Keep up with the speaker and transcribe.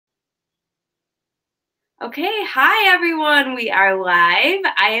Okay, hi everyone. We are live.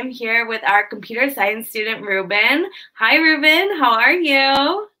 I am here with our computer science student Ruben. Hi Ruben, how are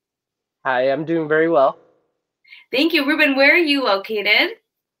you? Hi, I'm doing very well. Thank you. Ruben, where are you located?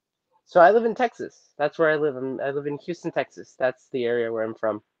 So I live in Texas. That's where I live. I live in Houston, Texas. That's the area where I'm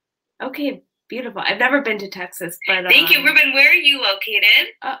from. Okay, beautiful. I've never been to Texas, but Thank you, Ruben. Where are you located?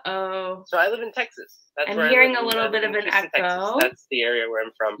 uh-oh. So I live in Texas. That's I'm where I live hearing a I little bit live of in an Houston, Texas. echo. That's the area where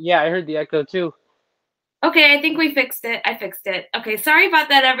I'm from. Yeah, I heard the echo too. Okay, I think we fixed it. I fixed it. Okay, sorry about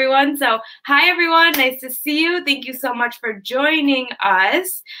that, everyone. So, hi, everyone. Nice to see you. Thank you so much for joining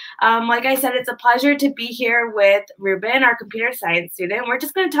us. Like I said, it's a pleasure to be here with Ruben, our computer science student. We're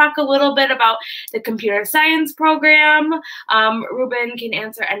just going to talk a little bit about the computer science program. Ruben can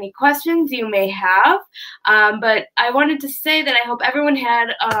answer any questions you may have. But I wanted to say that I hope everyone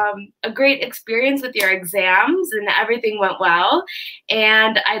had a great experience with your exams and everything went well.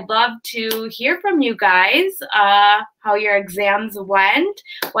 And I'd love to hear from you guys how your exams went.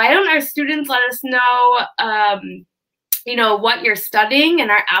 Why don't our students let us know, what you're studying, and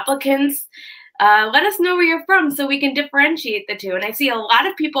our applicants let us know where you're from so we can differentiate the two. And I see a lot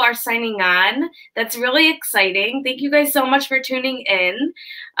of people are signing on. That's really exciting. Thank you guys so much for tuning in.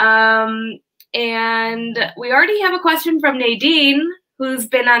 And we already have a question from Nadine, who's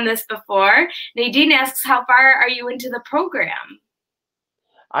been on this before. Nadine asks, how far are you into the program?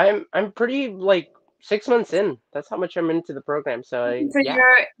 I'm pretty like 6 months in. That's how much I'm into the program. So Yeah.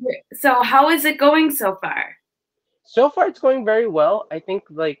 so how is it going so far? So far, it's going very well. I think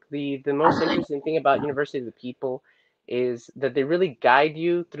like the most interesting thing about University of the People is that they really guide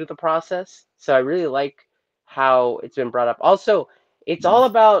you through the process. So I really like how it's been brought up. Also, it's all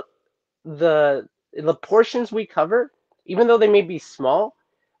about the portions we cover, even though they may be small.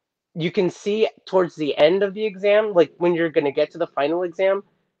 You can see towards the end of the exam, like when you're going to get to the final exam,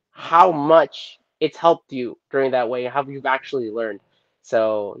 how much it's helped you during that way, how you've actually learned.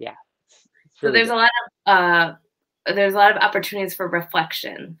 So yeah, it's So really good. there's a lot of opportunities for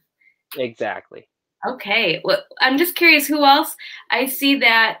reflection. Exactly. Okay. Well, I'm just curious who else. I see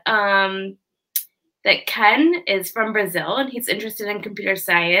that Ken is from Brazil and he's interested in computer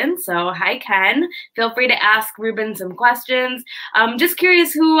science. So, hi, Ken. Feel free to ask Ruben some questions. Just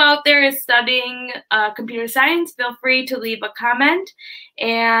curious who out there is studying computer science. Feel free to leave a comment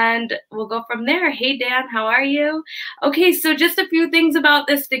and we'll go from there. Hey, Dan, how are you? Okay, so just a few things about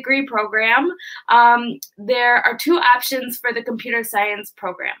this degree program. There are two options for the computer science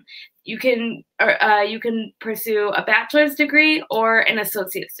program. You can pursue a bachelor's degree or an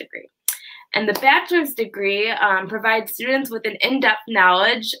associate's degree. And the bachelor's degree provides students with an in-depth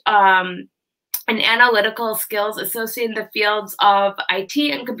knowledge and analytical skills associated in the fields of IT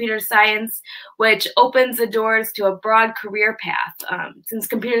and computer science, which opens the doors to a broad career path since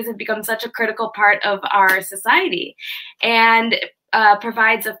computers have become such a critical part of our society. And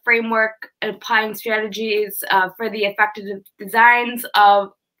provides a framework applying strategies for the effective designs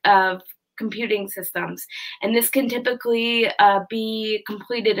of computing systems. And this can typically be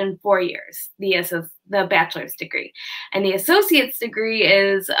completed in 4 years, the bachelor's degree. And the associate's degree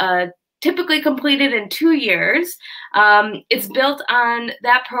is typically completed in 2 years.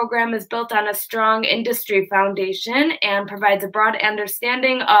 That program is built on a strong industry foundation and provides a broad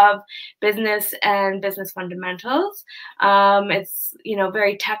understanding of business and business fundamentals. It's,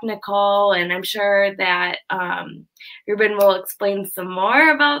 very technical, and I'm sure that Ruben will explain some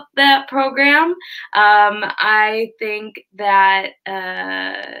more about that program. I think that,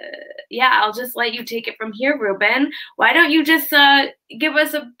 yeah, I'll just let you take it from here, Ruben. Why don't you just give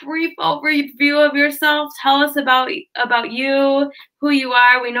us a brief overview of yourself? Tell us about you, who you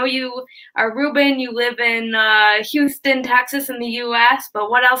are. We know you are Ruben. You live in Houston, Texas, in the U.S.,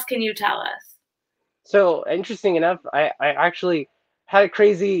 but what else can you tell us? So interesting enough, I actually had a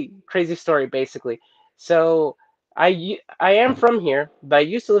crazy story basically. So I am from here, but I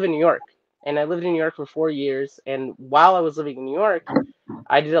used to live in New York, and I lived in New York for 4 years. And while I was living in New York,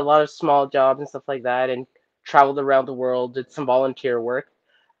 I did a lot of small jobs and stuff like that, and traveled around the world, did some volunteer work.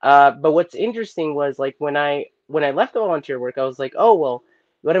 But what's interesting was like when I left the volunteer work, I was like, oh well,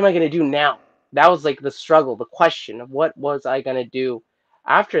 what am I gonna do now? That was like the struggle, the question of what was I gonna do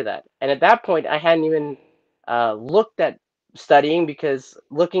after that. And at that point, I hadn't even looked at studying because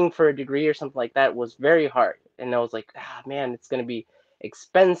looking for a degree or something like that was very hard. And I was like, ah, man, it's gonna be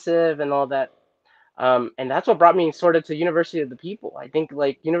expensive and all that. And that's what brought me sort of to University of the People. I think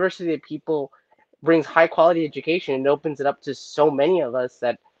like University of the People brings high quality education and opens it up to so many of us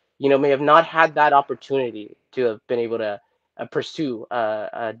that may have not had that opportunity to have been able to pursue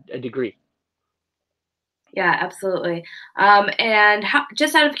a degree. Yeah, absolutely. And how,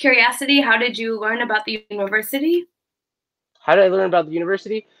 just out of curiosity, how did you learn about the university? How did I learn about the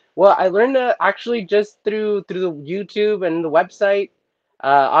university? Well, I learned actually just through the YouTube and the website.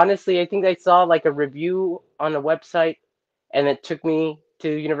 Honestly, I think I saw like a review on a website, and it took me to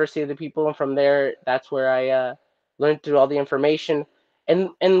University of the People, and from there, that's where I learned through all the information. And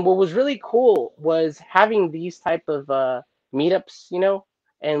what was really cool was having these type of meetups,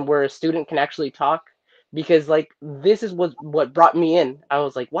 and where a student can actually talk, because like this is what brought me in. I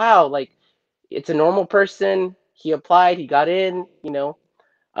was like, wow, like it's a normal person. He applied, he got in,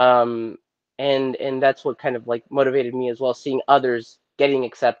 um, and that's what kind of like motivated me as well, seeing others getting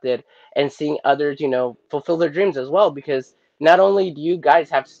accepted and seeing others, fulfill their dreams as well. Because not only do you guys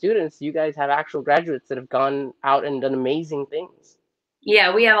have students, you guys have actual graduates that have gone out and done amazing things.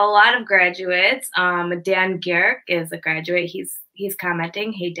 Yeah, we have a lot of graduates. Dan Garrick is a graduate. He's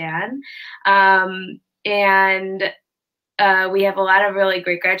commenting. Hey, Dan. And we have a lot of really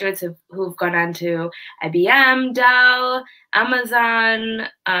great graduates who've gone on to IBM, Dell, Amazon,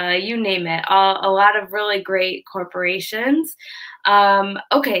 you name it. A lot of really great corporations.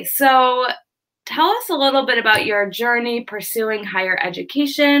 Okay, so tell us a little bit about your journey pursuing higher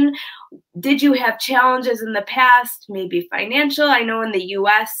education. Did you have challenges in the past, maybe financial? I know in the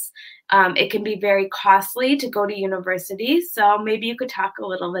US, it can be very costly to go to university. So maybe you could talk a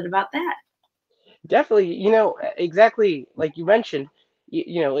little bit about that. Definitely, exactly like you mentioned,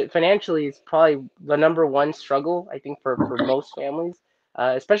 financially it's probably the number one struggle, I think, for most families,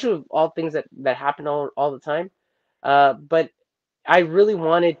 especially with all things that happen all the time. But I really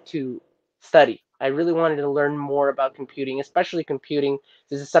wanted to study. I really wanted to learn more about computing, especially computing.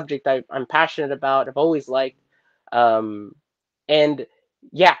 This is a subject I'm passionate about. I've always liked. Um, and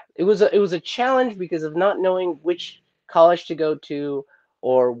yeah, it was a challenge because of not knowing which college to go to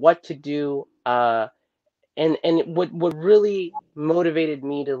or what to do. And what really motivated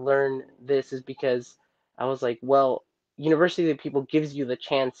me to learn this is because I was like, well, University of the People gives you the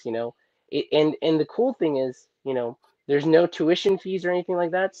chance, and the cool thing is, there's no tuition fees or anything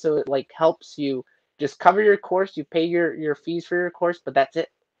like that, so it like helps you just cover your course, you pay your fees for your course, but that's it.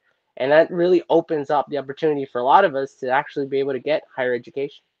 And that really opens up the opportunity for a lot of us to actually be able to get higher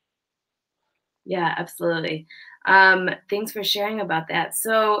education. Yeah, absolutely. Thanks for sharing about that.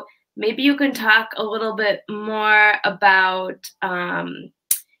 So maybe you can talk a little bit more about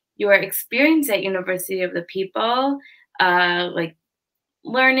your experience at University of the People, like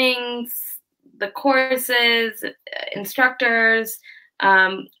learnings, the courses, instructors.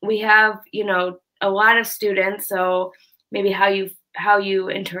 We have, a lot of students, so maybe how you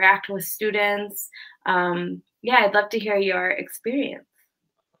interact with students. Yeah, I'd love to hear your experience.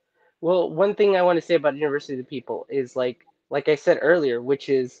 Well, one thing I want to say about University of the People is like I said earlier, which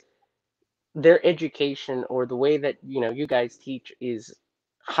is their education or the way that you guys teach is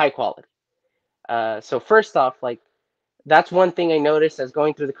high quality. So first off, like that's one thing I noticed as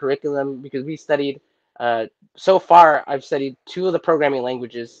going through the curriculum, because we studied so far I've studied two of the programming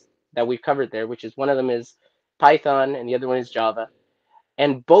languages that we've covered there, which is one of them is Python and the other one is Java,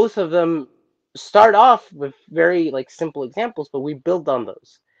 and both of them start off with very like simple examples, but we build on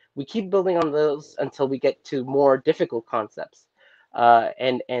those. We keep building on those until we get to more difficult concepts.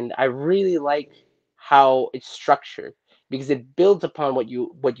 And I really like how it's structured because it builds upon what you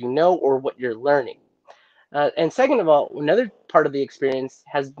know or what you're learning. And second of all, another part of the experience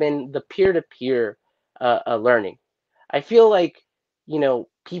has been the peer-to-peer learning. I feel like,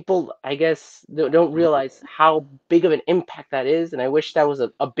 people, I guess, don't realize how big of an impact that is, and I wish that was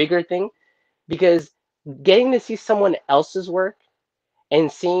a bigger thing, because getting to see someone else's work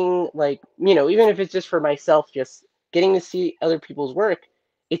and seeing, like, even if it's just for myself, just getting to see other people's work,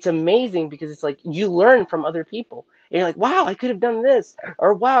 it's amazing because it's like you learn from other people and you're like, wow, I could have done this,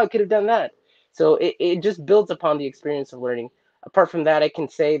 or wow, I could have done that. So it just builds upon the experience of learning. Apart from that, I can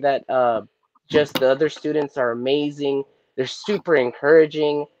say that just the other students are amazing. They're super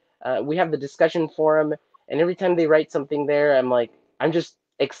encouraging. We have the discussion forum, and every time they write something there, I'm just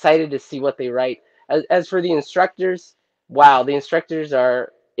excited to see what they write. As for the instructors, wow, the instructors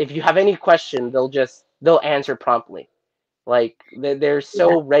are, if you have any question, they'll answer promptly. Like they're Yeah.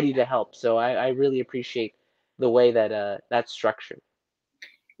 so ready to help. So I really appreciate the way that that's structured.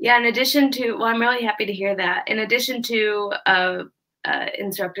 Yeah, in addition to, well, I'm really happy to hear that. In addition to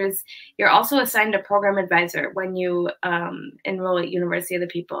instructors, you're also assigned a program advisor when you enroll at University of the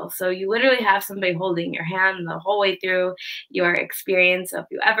People. So you literally have somebody holding your hand the whole way through your experience. So if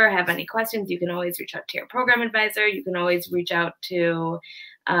you ever have any questions, you can always reach out to your program advisor. You can always reach out to,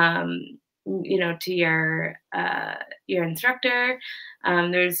 to your instructor.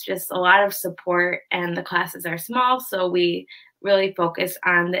 There's just a lot of support, and the classes are small, so we really focus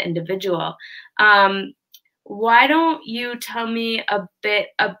on the individual. Um, why don't you tell me a bit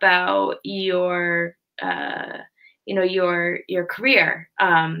about your career,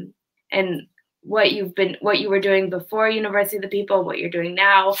 and what you were doing before University of the People, what you're doing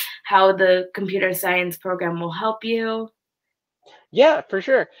now, how the computer science program will help you. Yeah, for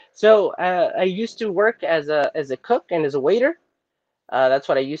sure. So I used to work as a cook and as a waiter. That's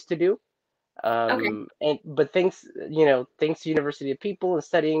what I used to do. Okay. And but thanks to University of People and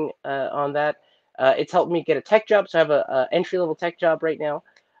studying on that, it's helped me get a tech job. So I have a entry level tech job right now,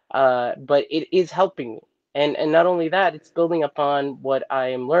 but it is helping me. And not only that, it's building upon what I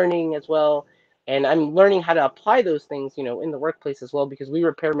am learning as well, and I'm learning how to apply those things, in the workplace as well, because we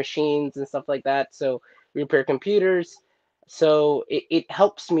repair machines and stuff like that. So we repair computers, so it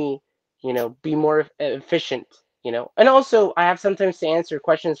helps me, be more efficient. And also I have sometimes to answer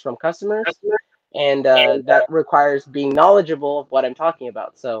questions from customers, and that requires being knowledgeable of what I'm talking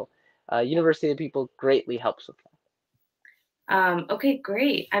about. So, University of People greatly helps with that. Okay,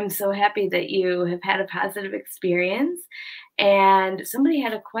 great. I'm so happy that you have had a positive experience. And somebody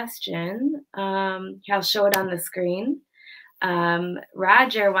had a question. I'll show it on the screen.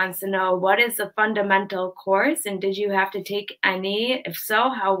 Roger wants to know, what is a fundamental course, and did you have to take any? If so,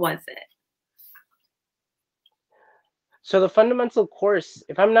 how was it? So the fundamental course,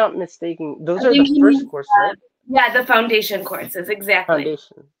 if I'm not mistaken, those I are the think he first means, course, right? yeah, the foundation courses, exactly.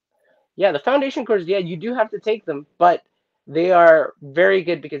 Foundation. Yeah, the foundation course, yeah, you do have to take them, but they are very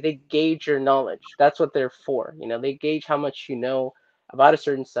good because they gauge your knowledge. That's what they're for. They gauge how much you know about a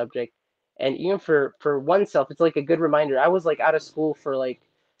certain subject. And even for oneself, it's like a good reminder. I was like out of school for like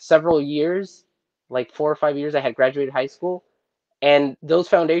several years, like 4 or 5 years. I had graduated high school, and those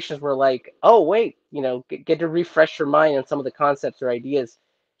foundations were like, oh wait, get to refresh your mind on some of the concepts or ideas,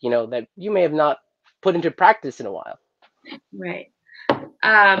 that you may have not put into practice in a while. Right.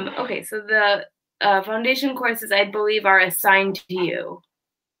 Okay, so the foundation courses, I believe, are assigned to you.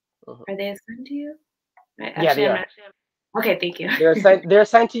 Mhm. Are they assigned to you? Yeah, Actually, they I'm are. not. Okay, thank you. They're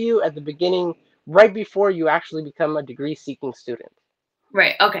assigned to you at the beginning, right before you actually become a degree seeking student.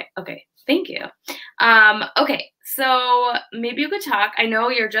 Right. Okay. Okay. Thank you. Okay. So maybe you could talk. I know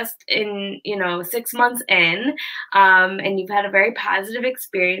you're just in, 6 months in, and you've had a very positive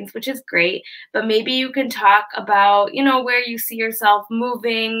experience, which is great. But maybe you can talk about, where you see yourself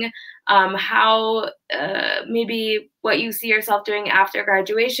moving, how, maybe what you see yourself doing after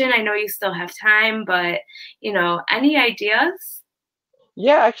graduation. I know you still have time, but, any ideas?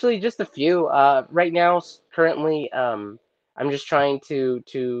 Yeah, actually, just a few. Right now, currently, I'm just trying to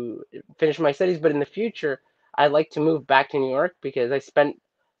finish my studies, but in the future, I'd like to move back to New York because I spent,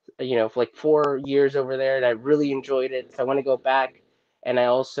 for like 4 years over there, and I really enjoyed it. So I want to go back, and I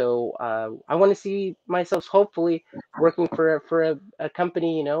also I want to see myself hopefully working for a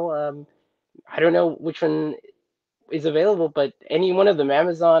company. I don't know which one is available, but any one of them,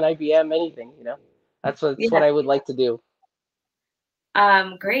 Amazon, IBM, anything. That's what Yeah. I would like to do.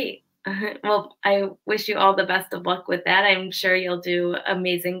 Great. Well, I wish you all the best of luck with that. I'm sure you'll do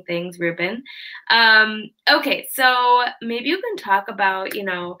amazing things, Ruben. Okay, so maybe you can talk about,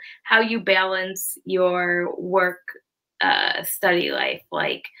 how you balance your work study life.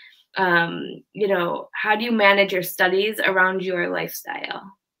 Like, how do you manage your studies around your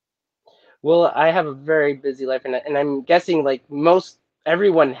lifestyle? Well, I have a very busy life, and I'm guessing like most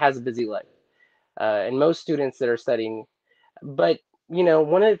everyone has a busy life, and most students that are studying. But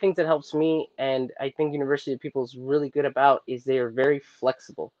one of the things that helps me, and I think University of People is really good about, is they are very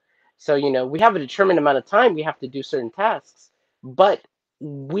flexible. So we have a determined amount of time we have to do certain tasks, but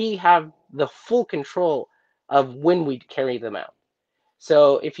we have the full control of when we carry them out.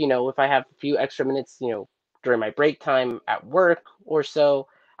 So if I have a few extra minutes, during my break time at work or so,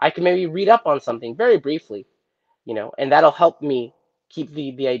 I can maybe read up on something very briefly, and that'll help me keep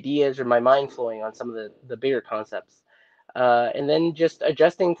the ideas or my mind flowing on some of the bigger concepts. And then just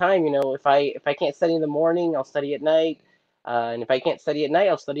adjusting time, if I can't study in the morning, I'll study at night. And if I can't study at night,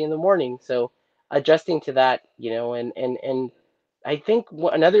 I'll study in the morning. So adjusting to that, and I think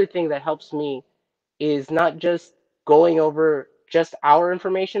another thing that helps me is not just going over just our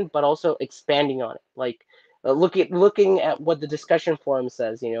information, but also expanding on it. Like looking at what the discussion forum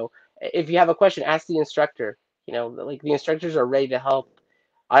says. If you have a question, ask the instructor. Like the instructors are ready to help.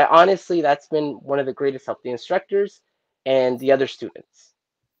 I honestly, that's been one of the greatest help, the instructors and the other students,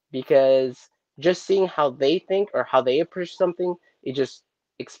 because just seeing how they think or how they approach something, it just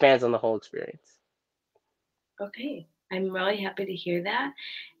expands on the whole experience. Okay. I'm really happy to hear that.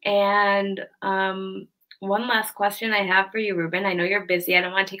 And one last question I have for you, Ruben. I know you're busy. I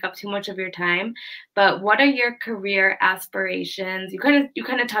don't want to take up too much of your time, but what are your career aspirations? You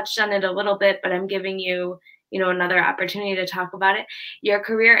kind of touched on it a little bit, but I'm giving you, another opportunity to talk about it. Your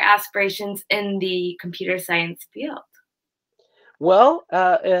career aspirations in the computer science field. Well,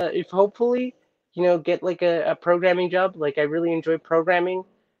 if hopefully, get like a programming job. Like I really enjoy programming.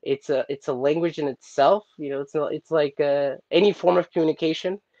 It's a language in itself. It's like any form of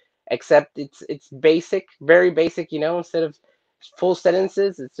communication, except it's basic, very basic. Instead of full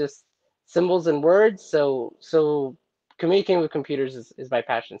sentences, it's just symbols and words. So communicating with computers is my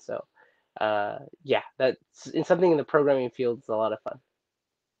passion. So yeah, that's in something in the programming field is a lot of fun.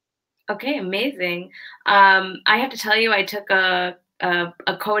 Okay, amazing. I have to tell you, I took a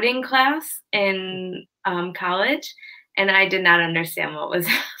coding class in college, and I did not understand what was.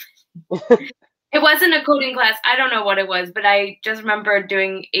 It wasn't a coding class. I don't know what it was, but I just remember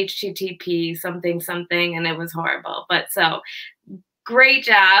doing HTTP something something, and it was horrible. But so great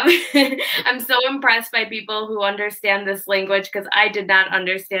job. I'm so impressed by people who understand this language because I did not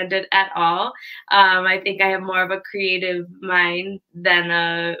understand it at all. I think I have more of a creative mind than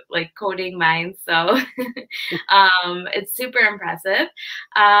a like coding mind. So it's super impressive.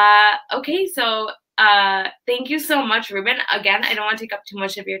 Okay, so thank you so much, Ruben. Again, I don't want to take up too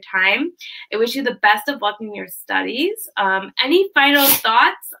much of your time. I wish you the best of luck in your studies. Any final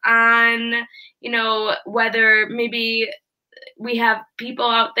thoughts on, whether maybe we have people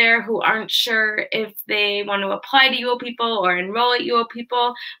out there who aren't sure if they want to apply to UO People or enroll at UO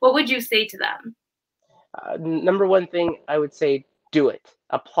People? What would you say to them? Number one thing I would say, do it.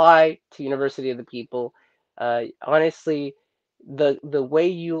 Apply to University of the People. Honestly, the way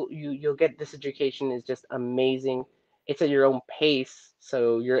you'll get this education is just amazing. It's at your own pace,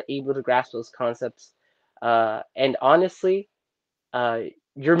 so you're able to grasp those concepts. And honestly, uh,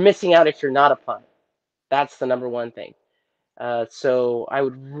 you're missing out if you're not applying. That's the number one thing. So I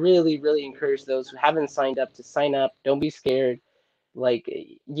would really, really encourage those who haven't signed up to sign up. Don't be scared. Like,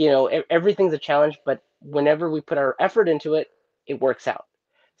 everything's a challenge, but whenever we put our effort into it, it works out.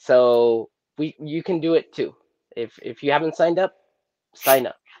 So you can do it too. If you haven't signed up, sign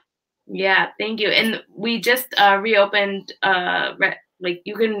up. Yeah, thank you. And we just reopened, like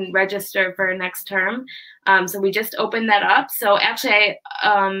you can register for next term. So we just opened that up. So actually,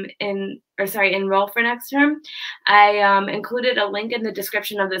 enroll for next term. I included a link in the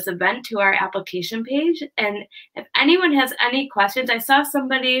description of this event to our application page. And if anyone has any questions, I saw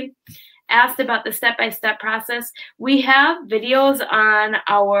somebody asked about the step-by-step process. We have videos on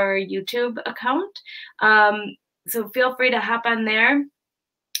our YouTube account. So feel free to hop on there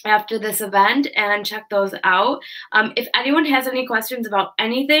after this event and check those out. If anyone has any questions about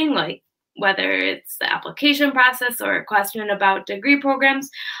anything, like whether it's the application process or a question about degree programs,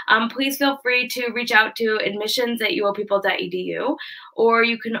 please feel free to reach out to admissions@uopeople.edu, or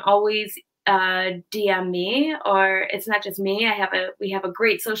you can always DM me, or it's not just me. We have a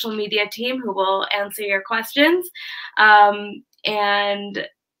great social media team who will answer your questions, and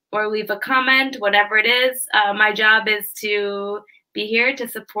or leave a comment, whatever it is. My job is to be here to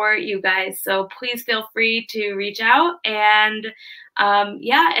support you guys. So please feel free to reach out. And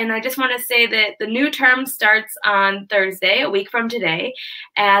and I just want to say that the new term starts on Thursday, a week from today,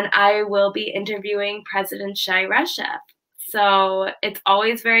 and I will be interviewing President Shai Reshef. So it's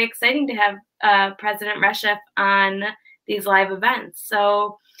always very exciting to have President Reshef on these live events.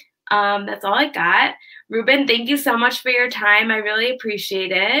 So that's all I got. Ruben, thank you so much for your time. I really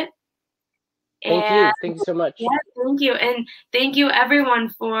appreciate it. Thank And you. Thank you so much. yeah, thank you, and thank you everyone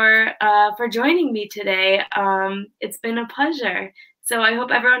for joining me today. It's been a pleasure. So I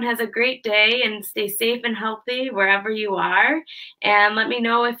hope everyone has a great day and stay safe and healthy wherever you are. And let me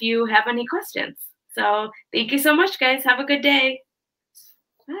know if you have any questions. So thank you so much, guys. Have a good day.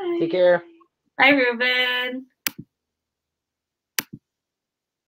 Take Bye. care. Bye, Ruben.